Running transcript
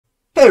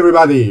Hey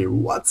everybody,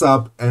 what's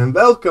up and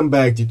welcome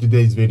back to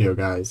today's video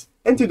guys.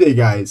 And today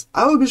guys,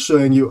 I will be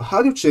showing you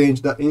how to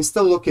change the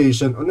install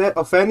location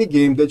of any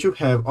game that you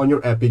have on your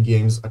Epic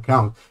Games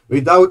account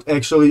without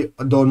actually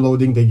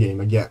downloading the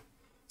game again.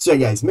 So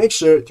yeah guys, make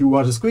sure to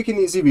watch this quick and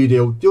easy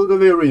video till the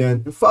very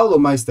end and follow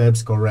my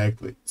steps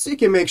correctly so you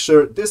can make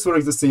sure this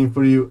works the same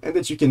for you and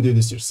that you can do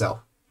this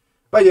yourself.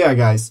 But yeah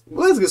guys,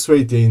 let's get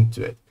straight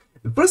into it.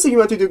 The first thing you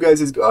want to do guys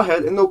is go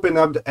ahead and open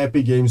up the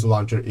Epic Games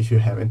launcher if you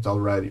haven't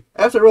already.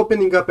 After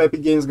opening up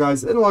Epic Games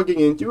guys and logging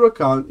into your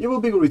account, you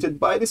will be greeted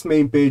by this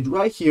main page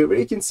right here where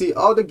you can see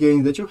all the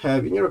games that you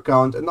have in your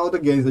account and all the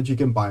games that you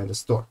can buy in the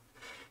store.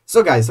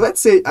 So guys, let's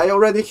say I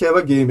already have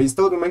a game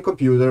installed on my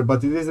computer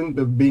but it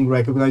isn't being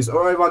recognized,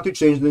 or I want to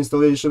change the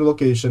installation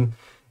location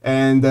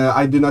and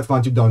I do not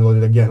want to download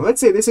it again. Let's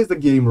say this is the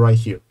game right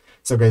here.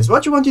 So guys,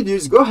 what you want to do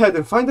is go ahead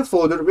and find the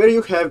folder where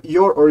you have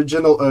your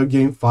original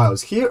game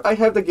files. Here I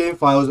have the game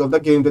files of the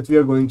game that we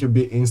are going to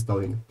be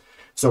installing.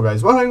 So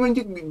guys, what I'm going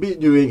to be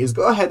doing is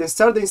go ahead and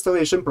start the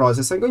installation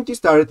process. I'm going to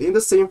start it in the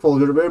same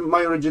folder where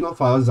my original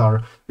files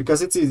are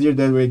because it's easier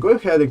that way. Go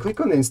ahead and click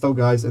on install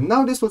guys, and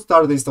now this will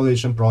start the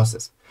installation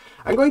process.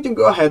 I'm going to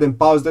go ahead and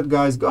pause that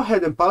guys, go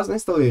ahead and pause the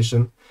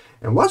installation.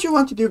 And what you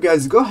want to do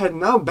guys, go ahead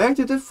now back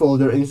to the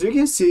folder, and as you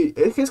can see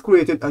it has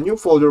created a new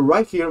folder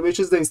right here which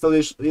is the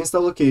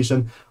install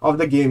location of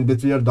the game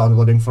that we are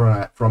downloading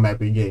from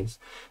Epic Games.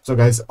 So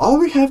guys, all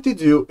we have to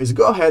do is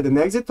go ahead and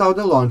exit out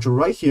the launcher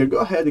right here. Go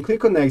ahead and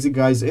click on exit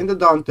guys in the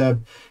down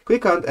tab,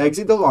 click on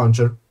exit the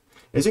launcher.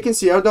 As you can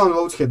see our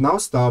downloads have now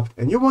stopped,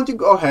 and you want to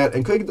go ahead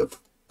and click the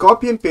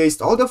copy and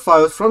paste all the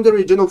files from the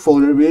original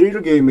folder where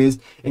your game is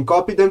and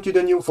copy them to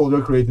the new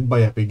folder created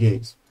by Epic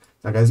Games.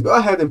 Now guys, go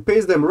ahead and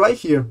paste them right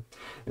here.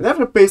 And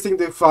after pasting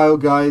the file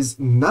guys,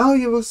 now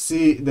you will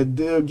see that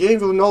the game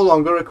will no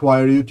longer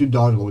require you to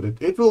download it.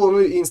 It will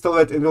only install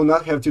it and will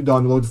not have to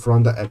download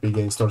from the Epic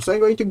Games Store. So I'm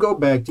going to go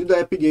back to the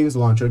Epic Games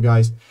launcher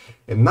guys.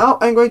 And now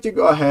I'm going to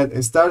go ahead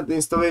and start the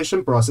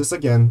installation process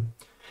again.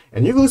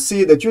 And you will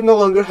see that you no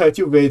longer have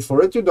to wait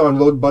for it to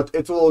download, but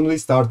it will only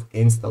start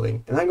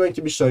installing. And I'm going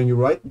to be showing you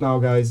right now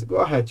guys. Go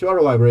ahead to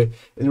our library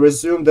and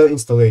resume the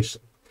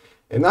installation.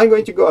 And I'm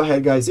going to go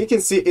ahead guys, you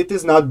can see it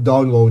is not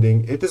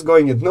downloading, it is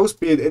going at no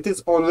speed, it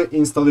is only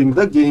installing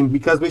the game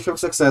because we have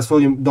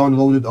successfully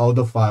downloaded all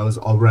the files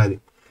already.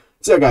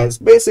 So guys,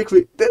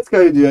 basically that's how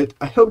you do it.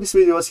 I hope this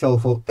video was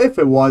helpful. If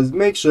it was,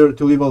 make sure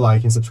to leave a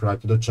like and subscribe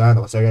to the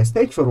channel. So guys,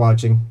 thanks for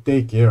watching,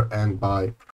 take care and bye.